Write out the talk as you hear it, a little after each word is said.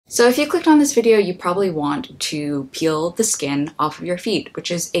So if you clicked on this video, you probably want to peel the skin off of your feet, which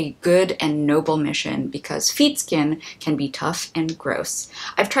is a good and noble mission because feet skin can be tough and gross.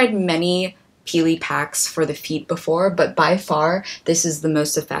 I've tried many peely packs for the feet before, but by far this is the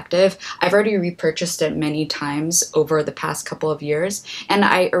most effective. I've already repurchased it many times over the past couple of years, and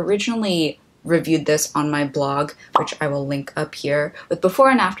I originally reviewed this on my blog, which I will link up here, with before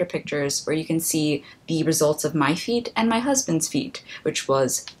and after pictures where you can see the results of my feet and my husband's feet, which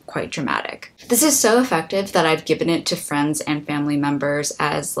was quite dramatic. This is so effective that I've given it to friends and family members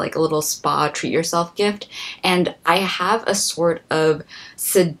as like a little spa treat yourself gift, and I have a sort of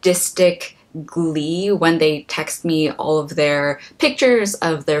sadistic glee when they text me all of their pictures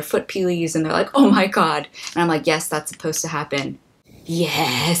of their foot peelies and they're like, oh my god, and I'm like, yes, that's supposed to happen.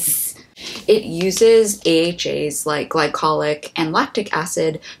 Yes! It uses AHAs like glycolic and lactic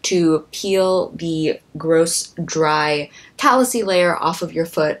acid to peel the gross, dry, callousy layer off of your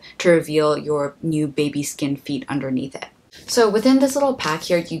foot to reveal your new baby skin feet underneath it. So within this little pack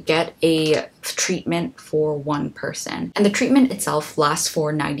here, you get a treatment for one person. And the treatment itself lasts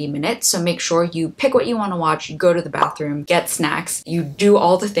for 90 minutes, so make sure you pick what you want to watch, you go to the bathroom, get snacks, you do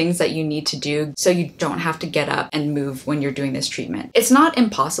all the things that you need to do so you don't have to get up and move when you're doing this treatment. It's not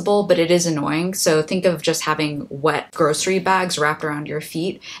impossible, but it is annoying, so think of just having wet grocery bags wrapped around your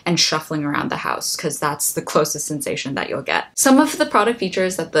feet and shuffling around the house, because that's the closest sensation that you'll get. Some of the product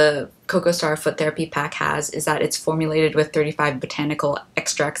features that the Kocostar Foot Therapy Pack has is that it's formulated with 35 botanical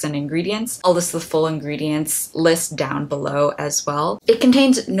extracts and ingredients. I'll list the full ingredients list down below as well. It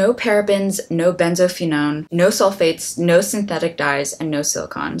contains no parabens, no benzophenone, no sulfates, no synthetic dyes, and no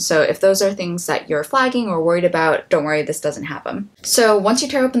silicone. So if those are things that you're flagging or worried about, don't worry, this doesn't have them. So once you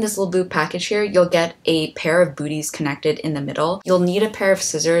tear open this little blue package here, you'll get a pair of booties connected in the middle. You'll need a pair of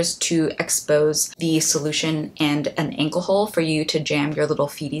scissors to expose the solution and an ankle hole for you to jam your little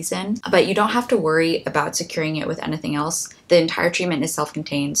feeties in. But you don't have to worry about securing it with anything else. The entire treatment is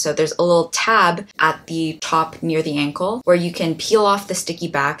self-contained, so there's a little tab at the top near the ankle where you can peel off the sticky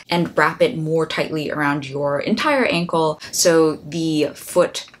back and wrap it more tightly around your entire ankle so the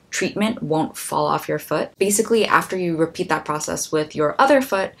foot treatment won't fall off your foot. Basically, after you repeat that process with your other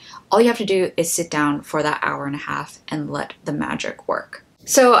foot, all you have to do is sit down for that hour and a half and let the magic work.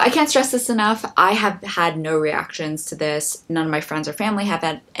 So I can't stress this enough. I have had no reactions to this. None of my friends or family have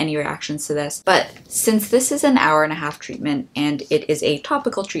had any reactions to this. But since this is an hour and a half treatment and it is a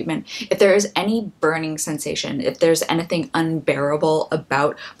topical treatment, if there is any burning sensation, if there's anything unbearable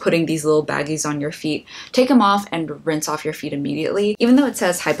about putting these little baggies on your feet, take them off and rinse off your feet immediately. Even though it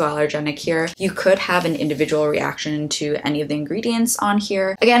says hypoallergenic here, you could have an individual reaction to any of the ingredients on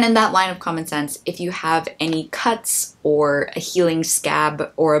here. Again, in that line of common sense, if you have any cuts or a healing scab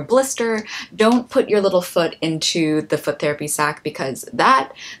or a blister, don't put your little foot into the foot therapy sack because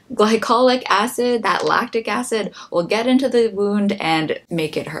that glycolic acid, that lactic acid, will get into the wound and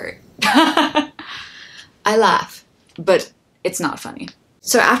make it hurt. I laugh, but it's not funny.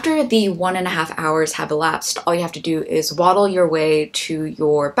 So after the 1.5 hours have elapsed, all you have to do is waddle your way to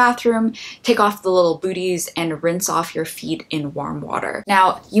your bathroom, take off the little booties, and rinse off your feet in warm water.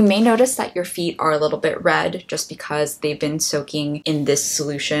 Now, you may notice that your feet are a little bit red just because they've been soaking in this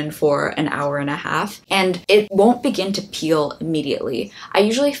solution for an hour and a half, and it won't begin to peel immediately. I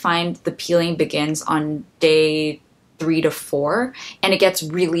usually find the peeling begins on day 3 to 4, and it gets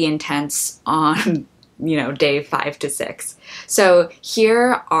really intense on day 5 to 6. So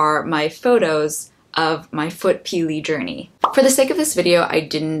here are my photos of my foot peely journey. For the sake of this video, I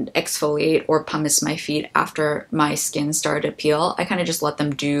didn't exfoliate or pumice my feet after my skin started to peel. I kind of just let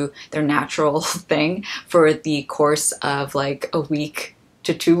them do their natural thing for the course of like a week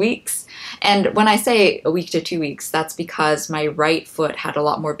to 2 weeks. And when I say a week to 2 weeks, that's because my right foot had a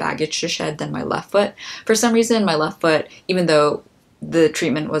lot more baggage to shed than my left foot. For some reason, my left foot, even though the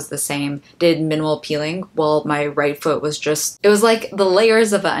treatment was the same, did minimal peeling, while my right foot was just, it was like the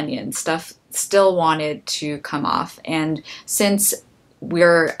layers of an onion. Stuff still wanted to come off. And since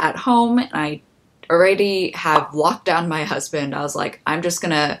we're at home and I already have locked down my husband, I was like, I'm just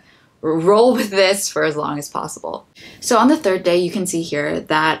gonna roll with this for as long as possible. So on the 3rd day, you can see here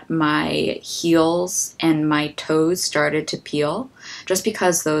that my heels and my toes started to peel, just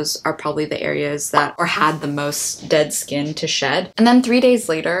because those are probably the areas that had the most dead skin to shed. And then 3 days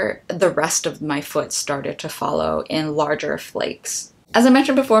later, the rest of my foot started to follow in larger flakes. As I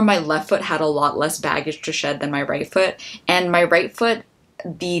mentioned before, my left foot had a lot less baggage to shed than my right foot, and my right foot,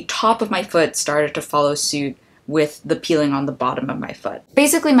 the top of my foot started to follow suit with the peeling on the bottom of my foot.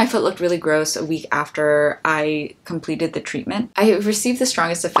 Basically, my foot looked really gross a week after I completed the treatment. I received the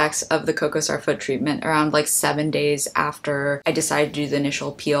strongest effects of the Kocostar foot treatment around like 7 days after I decided to do the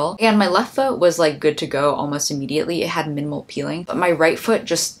initial peel. And my left foot was like good to go almost immediately. It had minimal peeling, but my right foot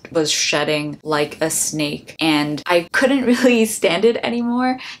just was shedding like a snake and I couldn't really stand it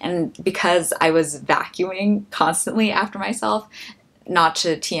anymore. And because I was vacuuming constantly after myself, not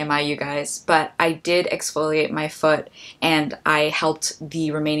to TMI you guys, but I did exfoliate my foot and I helped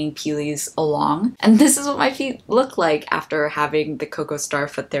the remaining peelies along. And this is what my feet look like after having the Kocostar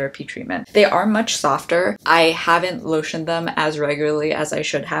foot therapy treatment. They are much softer. I haven't lotioned them as regularly as I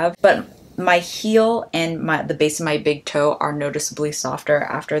should have, but my heel and the base of my big toe are noticeably softer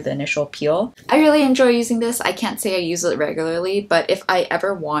after the initial peel. I really enjoy using this. I can't say I use it regularly, but if I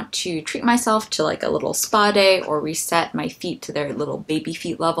ever want to treat myself to like a little spa day or reset my feet to their little baby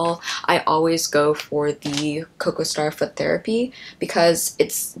feet level, I always go for the Kocostar foot therapy because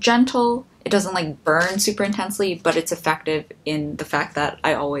it's gentle. It doesn't like burn super intensely, but it's effective in the fact that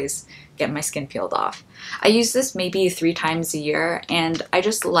I always get my skin peeled off. I use this maybe 3 times a year and I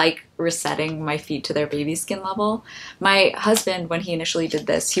just like resetting my feet to their baby skin level. My husband, when he initially did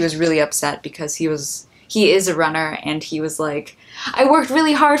this, he was really upset because he is a runner and he was like, I worked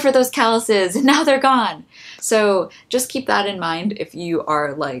really hard for those calluses and now they're gone. So just keep that in mind if you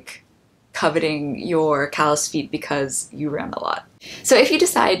are like coveting your callus feet because you run a lot. So if you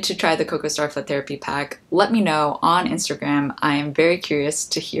decide to try the Kocostar foot therapy pack, let me know on Instagram. I am very curious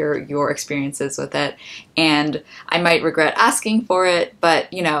to hear your experiences with it, and I might regret asking for it,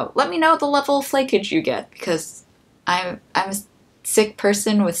 but you know, let me know the level of flakage you get because I'm a sick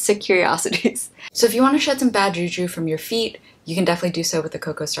person with sick curiosities. So if you want to shed some bad juju from your feet, you can definitely do so with the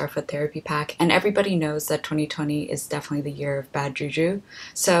Kocostar foot therapy pack, and everybody knows that 2020 is definitely the year of bad juju.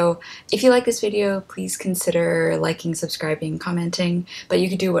 So if you like this video, please consider liking, subscribing, commenting, but you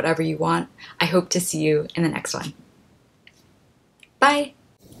can do whatever you want. I hope to see you in the next one. Bye!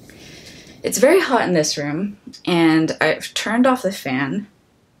 It's very hot in this room, and I've turned off the fan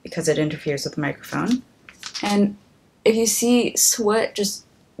because it interferes with the microphone. And if you see sweat just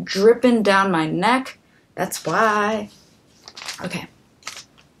dripping down my neck, that's why. Okay.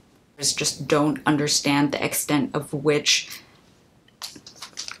 Just don't understand the extent of which